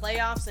from the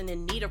playoffs and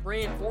in need of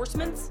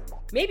reinforcements?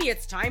 Maybe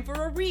it's time for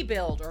a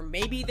rebuild, or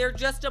maybe they're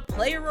just a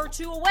player or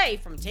two away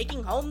from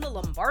taking home the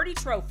Lombardi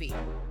Trophy.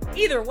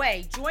 Either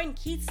way, join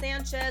Keith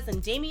Sanchez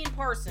and Damian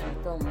Parson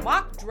for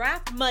Mock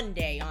Draft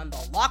Monday on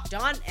the Locked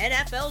On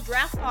NFL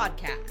Draft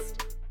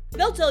Podcast.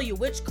 They'll tell you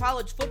which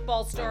college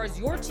football stars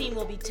your team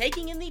will be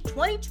taking in the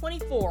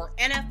 2024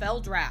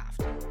 NFL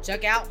Draft.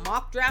 Check out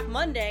Mock Draft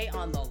Monday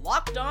on the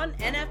Locked On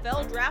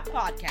NFL Draft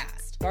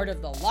Podcast, part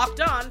of the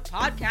Locked On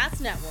Podcast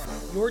Network,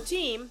 your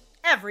team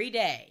every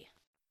day.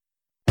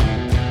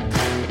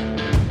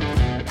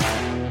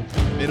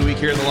 Midweek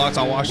here at the Locked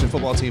On Washington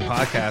Football Team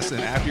podcast.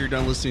 And after you're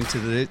done listening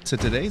to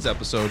today's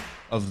episode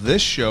of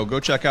this show, go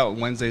check out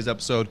Wednesday's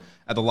episode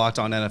at the Locked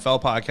On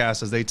NFL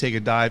podcast as they take a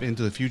dive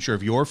into the future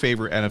of your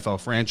favorite NFL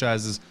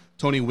franchises.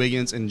 Tony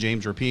Wiggins and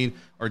James Rapien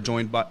are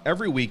joined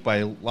every week by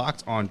a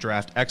Locked On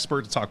draft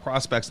expert to talk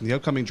prospects in the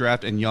upcoming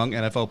draft and young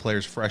NFL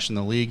players fresh in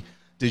the league.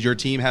 Did your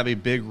team have a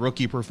big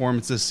rookie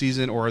performance this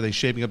season, or are they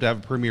shaping up to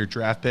have a premier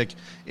draft pick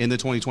in the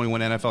 2021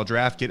 NFL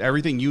Draft? Get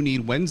everything you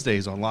need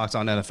Wednesdays on Locked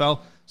On NFL.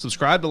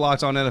 Subscribe to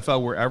Locked On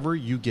NFL wherever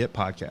you get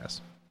podcasts.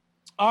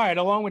 All right,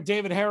 along with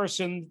David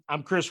Harrison,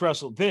 I'm Chris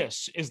Russell.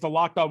 This is the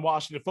Locked On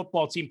Washington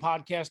Football Team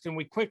podcast, and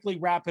we quickly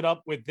wrap it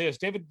up with this.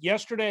 David,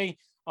 yesterday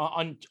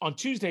on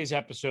Tuesday's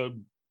episode,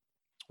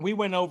 we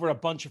went over a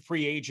bunch of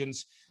free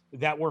agents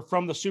that were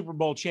from the Super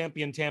Bowl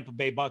champion Tampa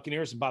Bay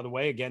Buccaneers. And by the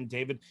way, again,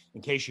 David, in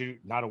case you're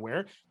not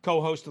aware,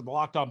 co-host of the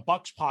Locked On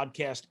Bucs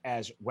podcast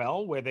as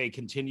well, where they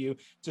continue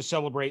to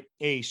celebrate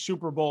a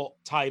Super Bowl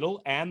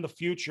title and the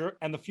future.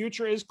 And the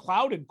future is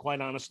clouded, quite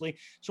honestly.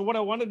 So what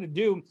I wanted to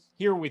do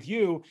here with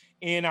you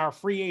in our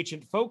free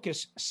agent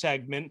focus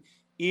segment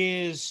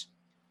is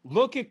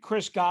look at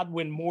Chris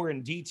Godwin more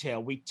in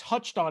detail. We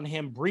touched on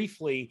him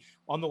briefly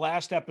on the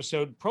last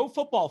episode. Pro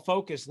Football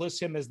Focus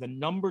lists him as the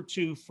number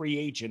 2 free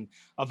agent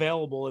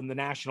available in the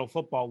National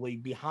Football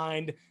League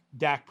behind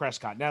Dak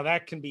Prescott. Now,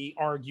 that can be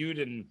argued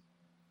and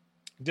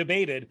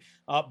debated,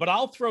 but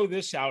I'll throw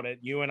this out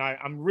at you, and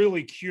I'm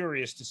really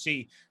curious to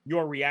see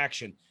your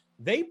reaction.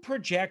 They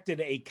projected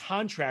a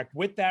contract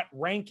with that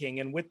ranking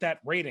and with that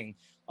rating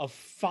of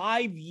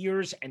 5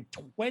 years and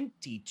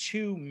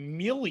 $22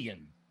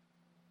 million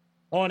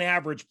on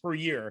average per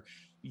year,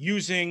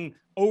 using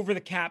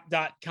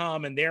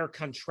overthecap.com and their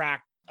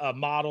contract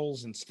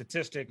models and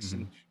statistics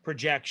and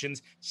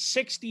projections.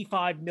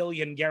 $65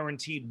 million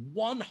guaranteed,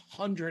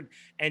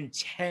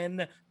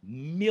 $110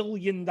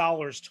 million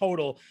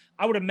total.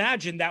 I would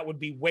imagine that would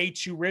be way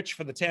too rich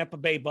for the Tampa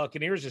Bay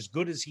Buccaneers, as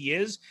good as he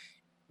is.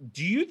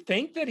 Do you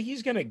think that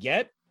he's going to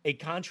get a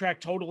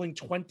contract totaling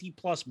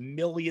 $20+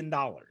 million?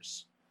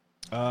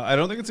 I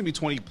don't think it's going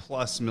to be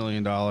 $20+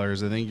 million. I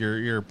think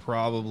you're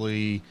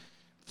probably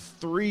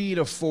 $3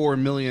 to $4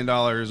 million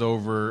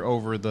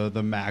over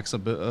the max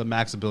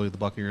ability the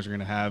Buccaneers are going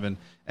to have, and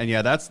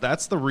yeah,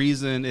 that's the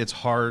reason it's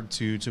hard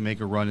to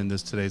make a run in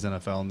today's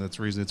NFL, and that's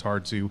the reason it's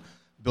hard to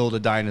build a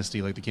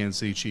dynasty like the Kansas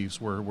City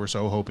Chiefs we're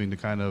so hoping to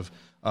kind of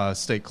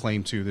stake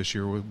claim to this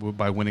year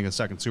by winning a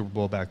second Super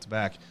Bowl back to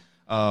back.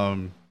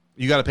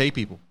 You got to pay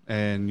people,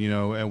 and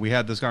we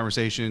had this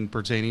conversation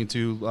pertaining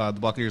to the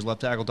Buccaneers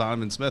left tackle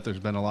Donovan Smith. There's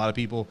been a lot of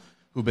people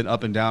who've been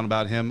up and down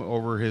about him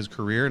over his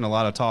career, and a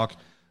lot of talk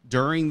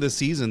during the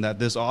season that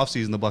this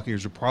offseason the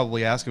Buccaneers would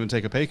probably ask him to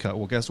take a pay cut.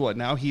 Well, guess what?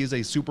 Now he is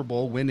a Super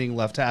Bowl winning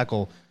left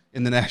tackle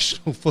in the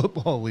National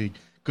Football League.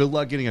 Good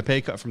luck getting a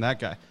pay cut from that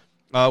guy.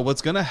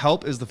 What's going to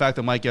help is the fact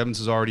that Mike Evans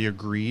has already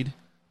agreed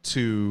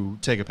to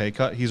take a pay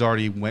cut. He's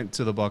already gone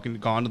to the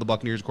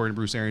Buccaneers, according to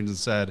Bruce Arians, and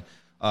said,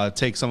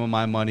 take some of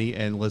my money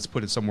and let's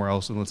put it somewhere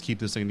else and let's keep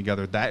this thing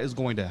together. That is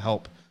going to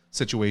help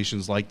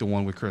situations like the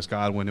one with Chris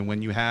Godwin. And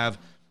when you have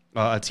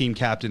a team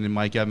captain in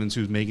Mike Evans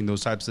who's making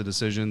those types of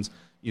decisions,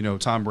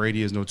 Tom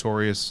Brady is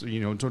notorious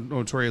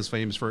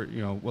famous for,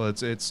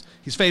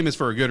 he's famous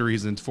for a good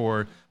reason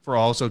for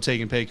also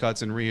taking pay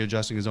cuts and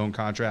readjusting his own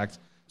contract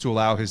to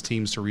allow his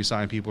teams to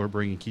re-sign people or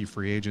bring in key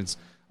free agents.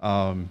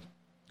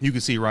 You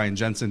can see Ryan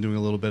Jensen doing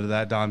a little bit of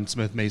that. Don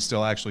Smith may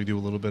still actually do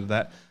a little bit of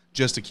that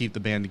just to keep the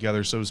band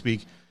together, so to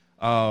speak.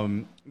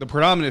 The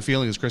predominant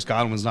feeling is Chris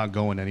Godwin's not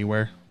going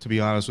anywhere, to be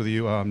honest with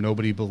you.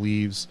 Nobody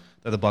believes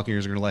that the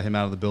Buccaneers are going to let him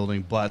out of the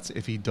building, but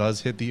if he does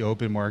hit the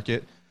open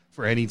market,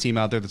 for any team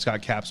out there that's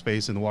got cap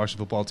space, and the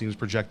Washington football team is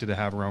projected to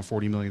have around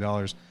 $40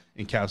 million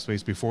in cap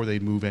space before they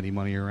move any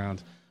money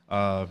around,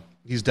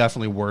 he's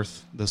definitely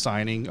worth the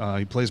signing.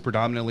 He plays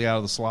predominantly out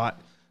of the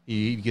slot.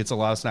 He gets a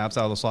lot of snaps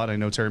out of the slot. I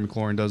know Terry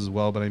McLaurin does as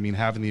well, but I mean,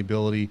 having the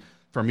ability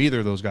from either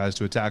of those guys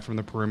to attack from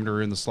the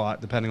perimeter in the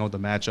slot, depending on what the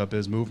matchup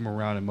is, move them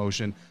around in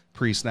motion,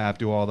 pre-snap,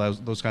 do all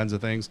those kinds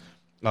of things.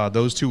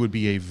 Those two would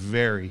be a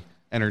very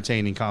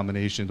entertaining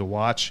combination to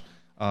watch.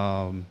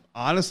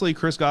 Honestly,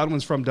 Chris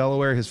Godwin's from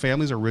Delaware. His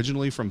family's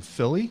originally from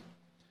Philly.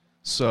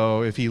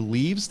 So if he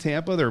leaves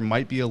Tampa, there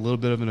might be a little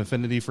bit of an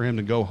affinity for him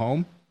to go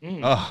home.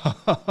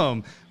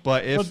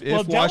 But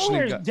if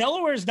Washington,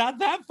 Delaware's not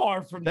that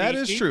far from that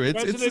DC. Is true.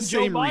 It's the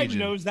same region.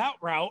 Knows that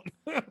route.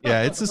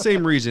 Yeah, it's the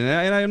same region,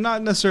 and I'm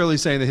not necessarily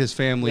saying that his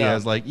family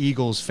has like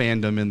Eagles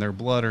fandom in their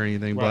blood or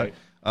anything, right.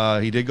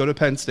 But he did go to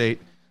Penn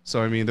State,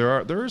 so I mean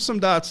there are some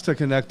dots to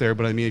connect there.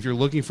 But I mean, if you're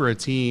looking for a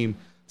team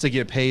to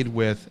get paid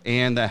with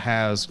and that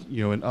has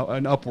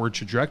an upward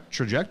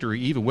trajectory,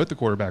 even with the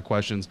quarterback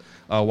questions,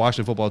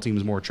 Washington football team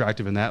is more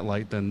attractive in that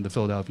light than the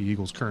Philadelphia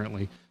Eagles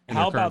currently.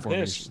 How about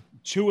this?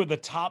 Two of the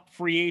top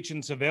free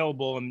agents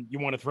available, and you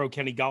want to throw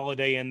Kenny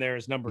Golladay in there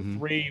as number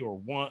 3 or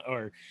 1,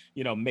 or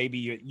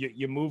maybe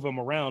you move them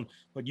around.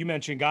 But you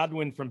mentioned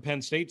Godwin from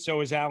Penn State,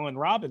 so is Allen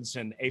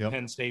Robinson, a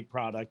Penn State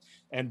product,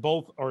 and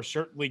both are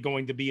certainly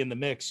going to be in the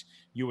mix,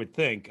 you would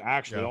think.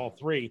 Actually, all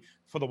three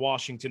for the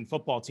Washington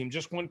football team.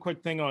 Just one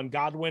quick thing on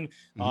Godwin.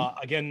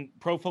 Again,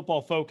 Pro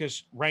Football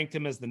Focus ranked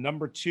him as the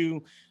number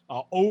 2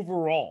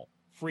 overall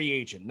free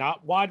agent,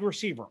 not wide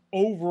receiver,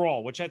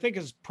 overall, which I think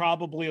is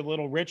probably a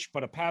little rich,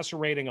 but a passer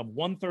rating of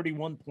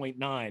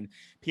 131.9,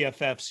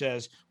 PFF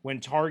says,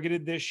 when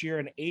targeted this year,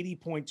 an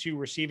 80.2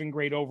 receiving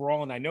grade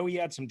overall. And I know he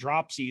had some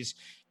dropsies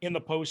in the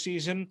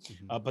postseason,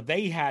 but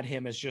they had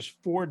him as just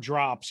 4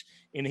 drops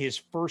in his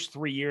first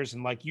 3 years.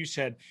 And like you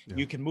said,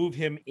 you can move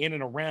him in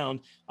and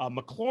around.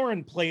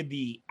 McLaurin played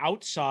the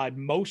outside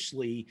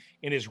mostly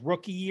in his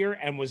rookie year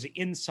and was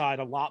inside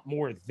a lot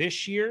more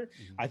this year.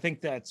 I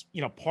think that's,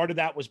 part of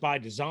that was by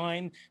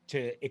design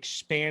to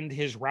expand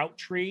his route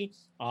tree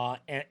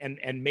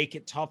and make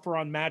it tougher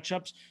on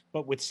matchups.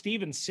 But with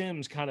Steven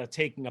Sims kind of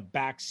taking a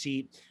back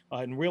seat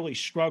and really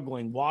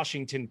struggling,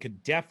 Washington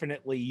could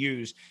definitely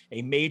use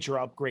a major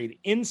upgrade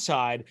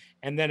inside.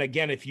 And then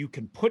again, if you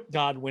can put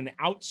Godwin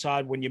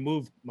outside when you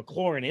move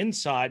McLaurin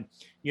inside,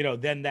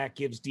 then that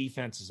gives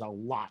defenses a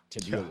lot to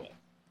deal with.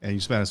 And you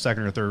spent a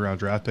second or third round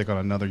draft pick on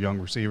another young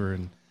receiver,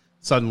 and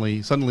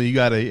suddenly you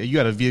got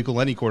a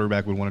vehicle any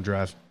quarterback would want to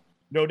draft.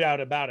 No doubt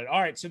about it. All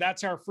right, so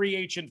that's our free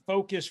agent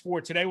focus for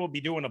today. We'll be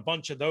doing a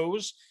bunch of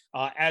those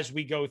as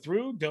we go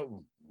through.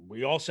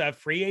 We also have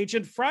Free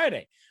Agent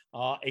Friday,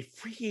 a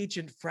Free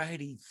Agent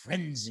Friday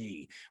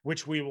frenzy,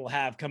 which we will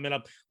have coming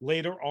up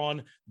later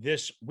on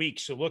this week.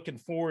 So looking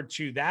forward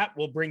to that.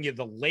 We'll bring you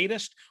the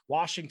latest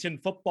Washington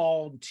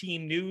football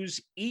team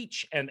news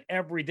each and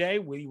every day.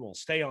 We will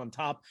stay on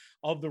top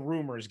of the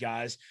rumors,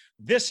 guys.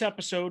 This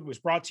episode was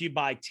brought to you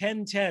by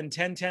 1010.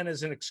 1010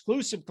 is an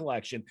exclusive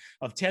collection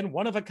of 10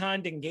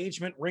 one-of-a-kind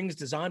engagement rings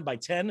designed by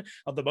 10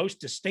 of the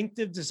most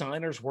distinctive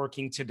designers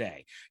working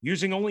today.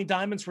 Using only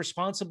diamonds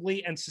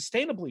responsibly and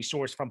sustainably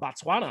sourced from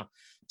Botswana,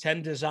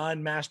 10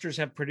 design masters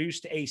have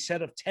produced a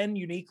set of 10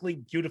 uniquely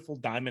beautiful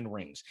diamond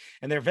rings,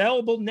 and they're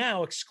available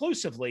now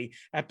exclusively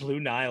at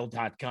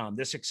BlueNile.com.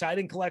 This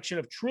exciting collection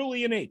of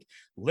truly unique,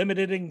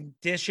 limited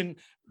edition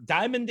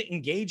diamond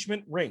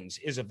engagement rings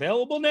is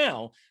available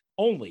now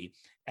only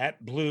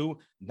at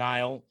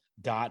BlueNile.com.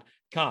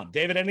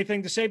 David,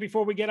 anything to say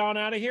before we get on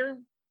out of here?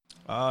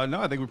 No,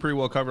 I think we pretty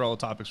well covered all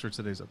the topics for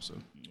today's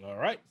episode. All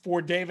right.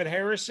 For David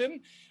Harrison,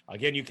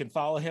 again, you can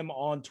follow him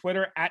on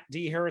Twitter at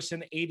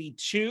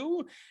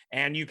DHarrison82,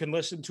 and you can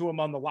listen to him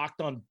on the Locked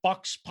On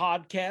Bucs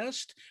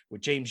podcast with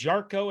James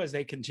Yarko as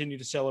they continue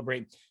to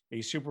celebrate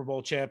a Super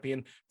Bowl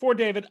champion. For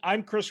David,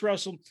 I'm Chris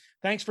Russell.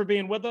 Thanks for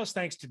being with us.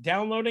 Thanks for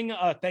downloading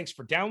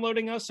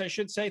us, I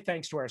should say.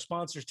 Thanks to our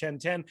sponsors,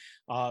 1010,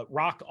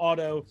 Rock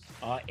Auto,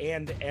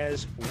 and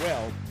as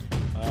well,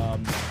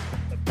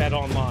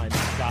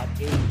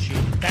 betonline.ag.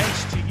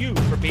 Thanks to you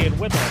for being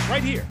with us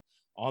right here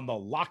on the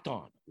Locked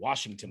On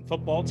Washington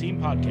Football Team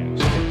podcast.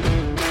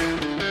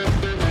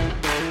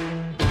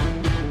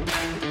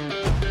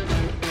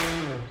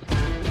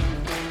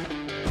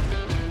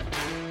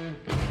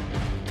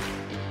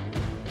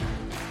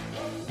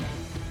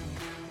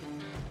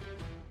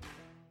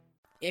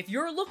 If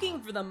you're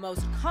looking for the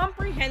most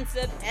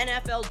comprehensive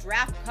NFL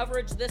draft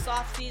coverage this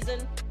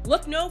offseason,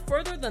 look no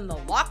further than the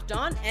Locked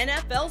On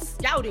NFL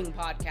Scouting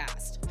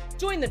Podcast.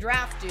 Join the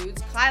draft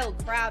dudes, Kyle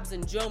Krabs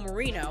and Joe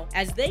Marino,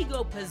 as they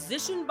go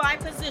position by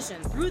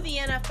position through the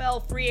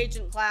NFL free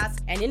agent class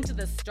and into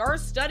the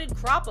star-studded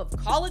crop of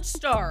college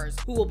stars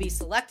who will be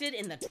selected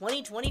in the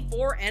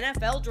 2024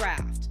 NFL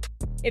Draft.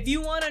 If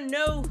you want to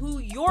know who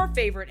your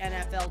favorite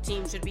NFL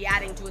team should be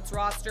adding to its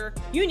roster,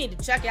 you need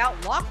to check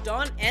out Locked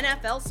On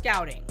NFL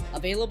Scouting,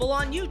 available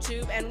on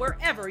YouTube and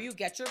wherever you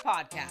get your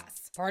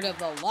podcasts. Part of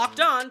the Locked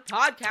On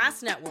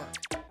Podcast Network,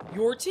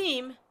 your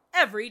team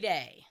every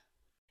day.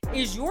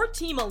 Is your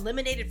team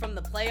eliminated from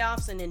the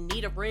playoffs and in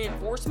need of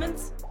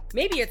reinforcements?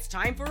 Maybe it's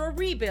time for a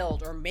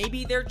rebuild, or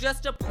maybe they're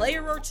just a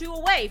player or two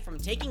away from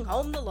taking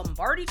home the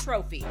Lombardi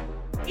Trophy.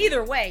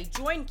 Either way,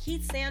 join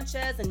Keith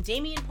Sanchez and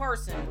Damian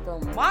Parson for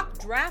Mock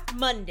Draft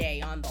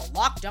Monday on the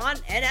Locked On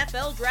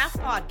NFL Draft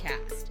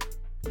Podcast.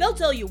 They'll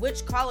tell you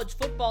which college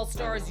football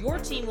stars your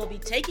team will be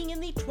taking in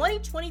the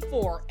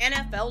 2024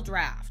 NFL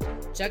Draft.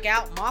 Check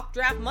out Mock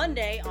Draft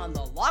Monday on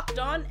the Locked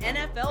On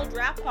NFL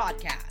Draft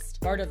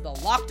Podcast, part of the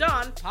Locked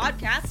On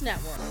Podcast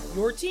Network,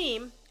 your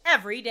team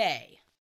every day.